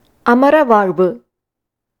அமர வாழ்வு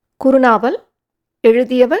குறுநாவல்.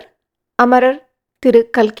 எழுதியவர் அமரர் திரு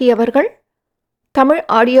கல்கி அவர்கள். தமிழ்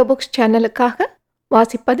ஆடியோ புக்ஸ் சேனலுக்காக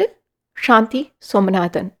வாசிப்பது சாந்தி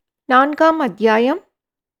சோமநாதன். 4ஆம் அத்தியாயம்.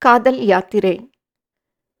 காதல் யாத்திரை.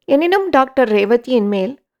 எனினும் டாக்டர் ரேவதியின்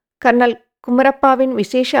மேல் கர்னல் குமரப்பாவின்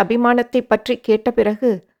விசேஷ அபிமானத்தை பற்றி கேட்ட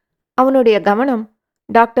பிறகு அவனுடைய கவனம்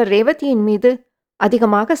டாக்டர் ரேவதியின் மீது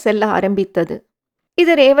அதிகமாக செல்ல ஆரம்பித்தது.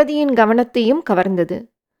 இது ரேவதியின் கவனத்தையும் கவர்ந்தது.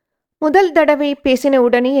 முதல் தடவை பேசின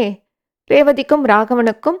உடனேயே ரேவதிக்கும்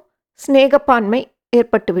ராகவனுக்கும் சிநேகப்பான்மை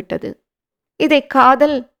ஏற்பட்டுவிட்டது. இதை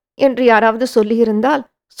காதல் என்று யாராவது சொல்லியிருந்தால்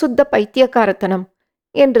சுத்த பைத்தியக்காரத்தனம்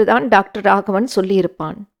என்றுதான் டாக்டர் ராகவன்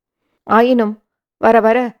சொல்லியிருப்பான். ஆயினும் வர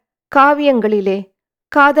வர காவியங்களிலே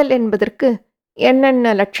காதல் என்பதற்கு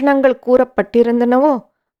என்னென்ன லட்சணங்கள் கூறப்பட்டிருந்தனவோ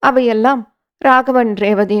அவையெல்லாம் ராகவன்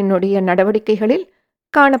ரேவதியினுடைய நடவடிக்கைகளில்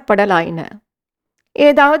காணப்படலாயின.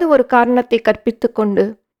 ஏதாவது ஒரு காரணத்தை கற்பித்து கொண்டு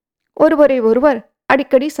ஒருவரை ஒருவர்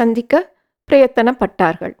அடிக்கடி சந்திக்க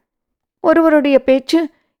பிரயத்தனப்பட்டார்கள். ஒருவருடைய பேச்சு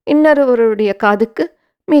இன்னொருவருடைய காதுக்கு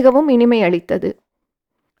மிகவும் இனிமை அளித்தது.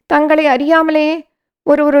 தங்களை அறியாமலேயே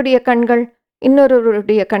ஒருவருடைய கண்கள்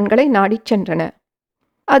இன்னொருவருடைய கண்களை நாடிச் சென்றன.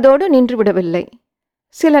 அதோடு நின்றுவிடவில்லை.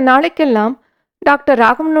 சில நாளைக்கெல்லாம் டாக்டர்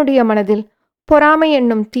ராகவனுடைய மனதில் பொறாமை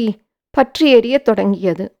என்னும் தீ பற்றி எரிய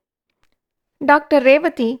தொடங்கியது. டாக்டர்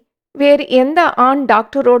ரேவதி வேறு எந்த ஆண்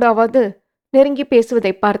டாக்டரோடாவது நெருங்கி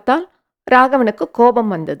பேசுவதை பார்த்தால் ராகவனுக்கு கோபம்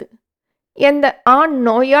வந்தது. எந்த ஆண்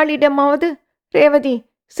நோயாளியிடமாவது ரேவதி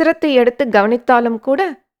சிரத்தை எடுத்து கவனித்தாலும் கூட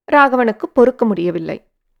ராகவனுக்கு பொறுக்க முடியவில்லை.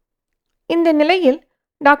 இந்த நிலையில்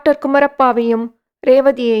டாக்டர் குமரப்பாவையும்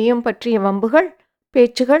ரேவதியையும் பற்றிய வம்புகள்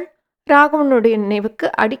பேச்சுகள் ராகவனுடைய நினைவுக்கு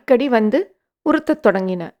அடிக்கடி வந்து உறுத்தத்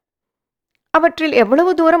தொடங்கின. அவற்றில்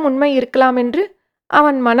எவ்வளவு தூரம் உண்மை இருக்கலாம் என்று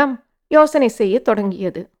அவன் மனம் யோசனை செய்ய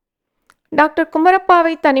தொடங்கியது. டாக்டர்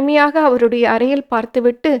குமரப்பாவை தனிமையாக அவருடைய அறையில்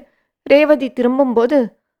பார்த்துவிட்டு ரேவதி திரும்பும்போது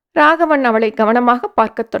ராகவன் அவளை கவனமாக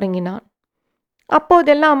பார்க்கத் தொடங்கினான்.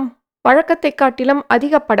 அப்போதெல்லாம் வழக்கத்தை காட்டிலும்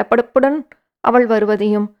அதிக படபடப்புடன் அவள்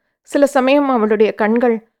வருவதையும் சில சமயம் அவளுடைய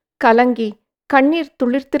கண்கள் கலங்கி கண்ணீர்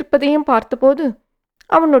துளிர்த்திருப்பதையும் பார்த்தபோது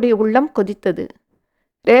அவனுடைய உள்ளம் கொதித்தது.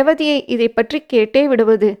 ரேவதியை இதை பற்றி கேட்டே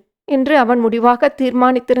விடுவது என்று அவன் முடிவாக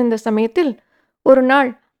தீர்மானித்திருந்த சமயத்தில் ஒரு நாள்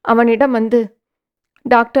அவனிடம் வந்து,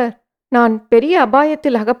 டாக்டர், நான் பெரிய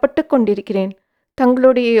அபாயத்தில் அகப்பட்டு கொண்டிருக்கிறேன்.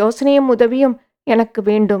 தங்களுடைய யோசனையும் உதவியும் எனக்கு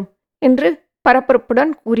வேண்டும் என்று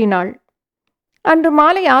பரபரப்புடன் கூறினாள். அன்று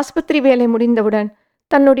மாலை ஆஸ்பத்திரி வேலை முடிந்தவுடன்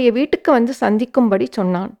தன்னுடைய வீட்டுக்கு வந்து சந்திக்கும்படி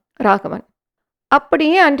சொன்னான் ராகவன்.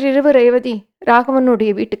 அப்படியே அன்றிரவு ரேவதி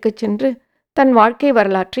ராகவனுடைய வீட்டுக்கு சென்று தன் வாழ்க்கை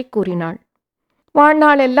வரலாற்றை கூறினாள்.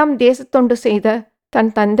 வாழ்நாளெல்லாம் தேசத்தொண்டு செய்த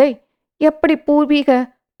தன் தந்தை எப்படி பூர்வீக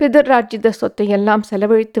பிதர்ராஜ்ஜித சொத்தையெல்லாம்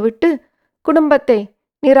செலவழித்துவிட்டு குடும்பத்தை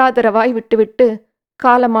நிராதரவாய் விட்டுவிட்டு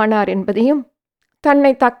காலமானார் என்பதையும், தன்னை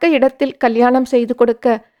தக்க இடத்தில் கல்யாணம் செய்து கொடுக்க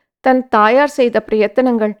தன் தாயார் செய்த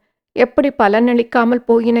பிரயத்தனங்கள் எப்படி பலனளிக்காமல்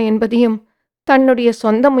போயின என்பதையும், தன்னுடைய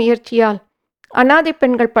சொந்த முயற்சியால் அனாதை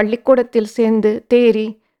பெண்கள் பள்ளிக்கூடத்தில் சேர்ந்து தேறி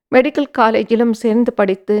மெடிக்கல் காலேஜிலும் சேர்ந்து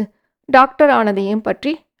படித்து டாக்டர் ஆனதையும்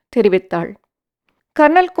பற்றி தெரிவித்தாள்.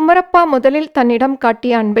 கர்னல் குமரப்பா முதலில் தன்னிடம்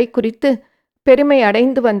காட்டிய அன்பை குறித்து பெருமை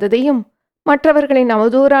அடைந்து வந்ததையும், மற்றவர்களின்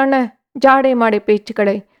அவதூறான ஜாடை மாடை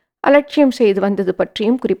பேச்சுக்களை அலட்சியம் செய்து வந்தது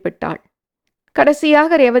பற்றியும் குறிப்பிட்டாள்.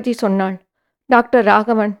 கடைசியாக ரேவதி சொன்னாள், டாக்டர்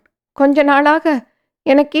ராகவன், கொஞ்ச நாளாக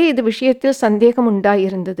எனக்கே இது விஷயத்தில் சந்தேகம்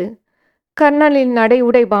உண்டாயிருந்தது. கர்னலின் நடை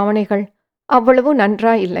உடை பாவனைகள் அவ்வளவு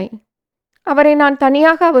நன்றாயில்லை. அவரை நான்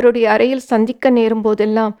தனியாக அவருடைய அறையில் சந்திக்க நேரும்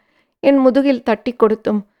போதெல்லாம் என் முதுகில் தட்டி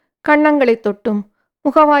கொடுத்தும் கன்னங்களை தொட்டும்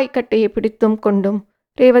முகவாய்க்கட்டையை பிடித்தும் கொண்டும்,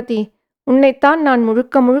 ரேவதி, உன்னைத்தான் நான்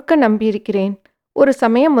முழுக்க முழுக்க நம்பியிருக்கிறேன். ஒரு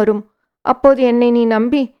சமயம் வரும், அப்போது என்னை நீ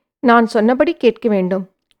நம்பி நான் சொன்னபடி கேட்க வேண்டும்.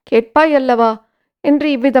 கேட்பாய் அல்லவா என்று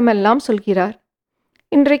இவ்விதமெல்லாம் சொல்கிறார்.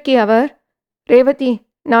 இன்றைக்கு அவர், ரேவதி,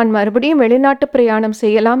 நான் மறுபடியும் வெளிநாட்டு பிரயாணம்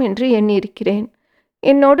செய்யலாம் என்று எண்ணியிருக்கிறேன்.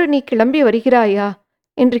 என்னோடு நீ கிளம்பி வருகிறாயா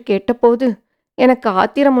என்று கேட்டபோது எனக்கு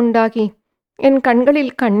ஆத்திரம் உண்டாகி என்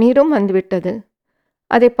கண்களில் கண்ணீரும் வந்துவிட்டது.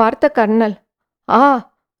 அதை பார்த்த கர்னல், ஆ,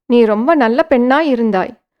 நீ ரொம்ப நல்ல பெண்ணாய்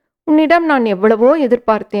இருந்தாய். உன்னிடம் நான் எவ்வளவோ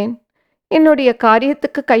எதிர்பார்த்தேன். என்னுடைய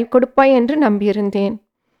காரியத்துக்கு கை கொடுப்பாய் என்று நம்பியிருந்தேன்.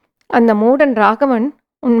 அந்த மூடன் ராகவன்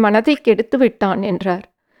உன் மனதை கெடுத்து விட்டான் என்றார்.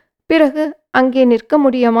 பிறகு அங்கே நிற்க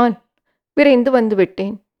முடியாமல் விரைந்து வந்து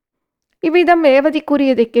விட்டேன். இவ்விதம் ரேவதி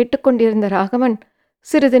கூறியதை கேட்டுக்கொண்டிருந்த ராகவன்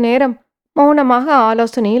சிறிது நேரம் மௌனமாக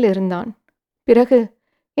ஆலோசனையில் இருந்தான். பிறகு,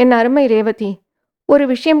 என் அருமை ரேவதி, ஒரு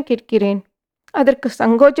விஷயம் கேட்கிறேன். அதற்கு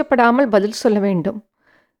சங்கோஜப்படாமல் பதில் சொல்ல வேண்டும்.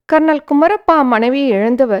 கர்னல் குமரப்பா மனைவியை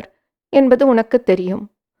இழந்தவர் என்பது உனக்கு தெரியும்.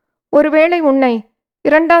 ஒருவேளை உன்னை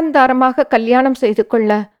இரண்டாந்தாரமாக கல்யாணம் செய்து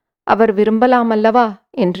கொள்ள அவர் விரும்பலாமல்லவா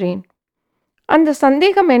என்றேன். அந்த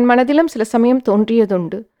சந்தேகம் என் மனதிலும் சில சமயம்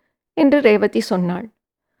தோன்றியதுண்டு என்று ரேவதி சொன்னாள்.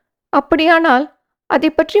 அப்படியானால் அதை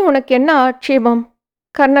பற்றி உனக்கு என்ன ஆட்சேபம்?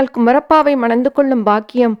 கர்னல் குமரப்பாவை மணந்து கொள்ளும்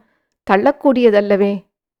பாக்கியம் தள்ளக்கூடியதல்லவே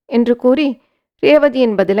என்று கூறி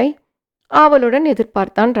ரேவதியின் பதிலை ஆவலுடன்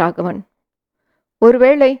எதிர்பார்த்தான் ராகவன்.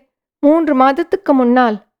 ஒருவேளை 3 மாதத்துக்கு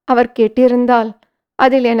முன்னால் அவர் கேட்டிருந்தால்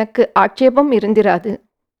அதில் எனக்கு ஆட்சேபம் இருந்திராது.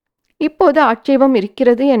 இப்போது ஆட்சேபம்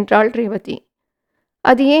இருக்கிறது என்றாள் ரேவதி.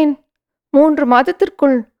 அது ஏன்? 3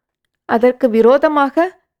 மாதத்திற்குள் அதற்கு விரோதமாக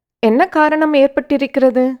என்ன காரணம்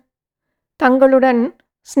ஏற்பட்டிருக்கிறது? தங்களுடன்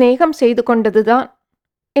சிநேகம் செய்து கொண்டதுதான்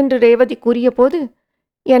என்று ரேவதி கூறியபோது,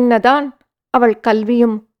 என்னதான் அவள்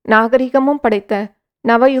கல்வியும் நாகரிகமும் படைத்த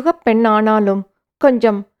நவயுகப் பெண் ஆனாலும்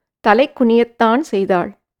கொஞ்சம் தலை குனியத்தான்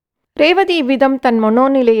செய்தாள். ரேவதி இவ்விதம் தன்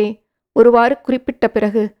மனோநிலையை ஒருவாறு குறிப்பிட்ட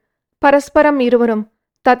பிறகு பரஸ்பரம் இருவரும்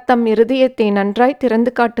தத்தம் இருதயத்தை நன்றாய்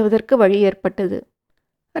திறந்து காட்டுவதற்கு வழி ஏற்பட்டது.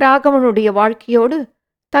 ராகவனுடைய வாழ்க்கையோடு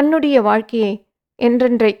தன்னுடைய வாழ்க்கையை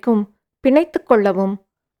என்றென்றைக்கும் பிணைத்து கொள்ளவும்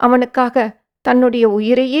அவனுக்காக தன்னுடைய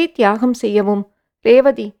உயிரையே தியாகம் செய்யவும்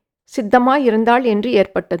ரேவதி சித்தமாயிருந்தாள் என்று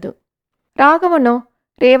ஏற்பட்டது. ராகவனோ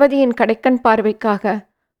ரேவதியின் கடைக்கண் பார்வைக்காக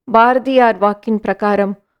பாரதியார் வாக்கின்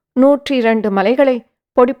பிரகாரம் 102 மலைகளை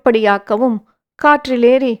பொடிப்படியாக்கவும்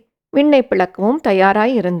காற்றிலேறி விண்ணை பிளக்கவும்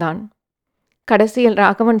தயாராயிருந்தான். கடைசியில்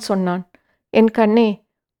ராகவன் சொன்னான், என் கண்ணே,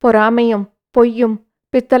 பொறாமையும் பொய்யும்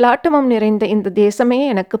பித்தலாட்டமும் நிறைந்த இந்த தேசமே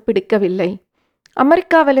எனக்கு பிடிக்கவில்லை.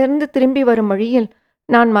 அமெரிக்காவிலிருந்து திரும்பி வரும் வழியில்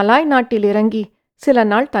நான் மலாய் நாட்டில் இறங்கி சில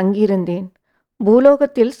நாள் தங்கியிருந்தேன்.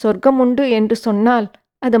 பூலோகத்தில் சொர்க்கம் உண்டு என்று சொன்னால்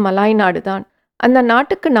அது மலாய் நாடுதான். அந்த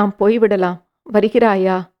நாட்டுக்கு நாம் போய்விடலாம்.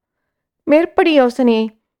 வருகிறாயா? மேற்படி யோசனையை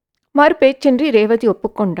மறுபேச்சின்றி ரேவதி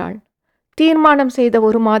ஒப்புக்கொண்டாள். தீர்மானம் செய்த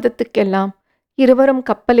 1 மாதத்துக்கெல்லாம் இருவரும்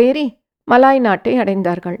கப்பலேறி மலாய் நாட்டை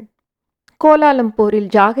அடைந்தார்கள். கோலாலம்பூரில்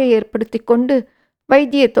ஜாகை ஏற்படுத்தி கொண்டு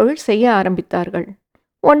வைத்திய தொழில் செய்ய ஆரம்பித்தார்கள்.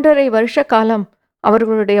 1.5 வருஷ காலம்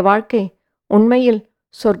அவர்களுடைய வாழ்க்கை உண்மையில்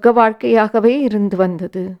சொர்க்க வாழ்க்கையாகவே இருந்து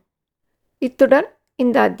வந்தது. இத்துடன்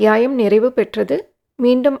இந்த அத்தியாயம் நிறைவு பெற்றது.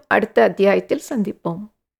 மீண்டும் அடுத்த அத்தியாயத்தில் சந்திப்போம்.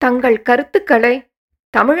 தங்கள் கருத்துக்களை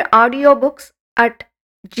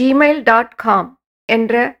tamilaudiobooks@gmail.com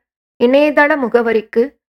என்ற இணையதள முகவரிக்கு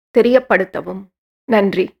தெரியப்படுத்தவும்.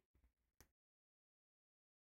 நன்றி.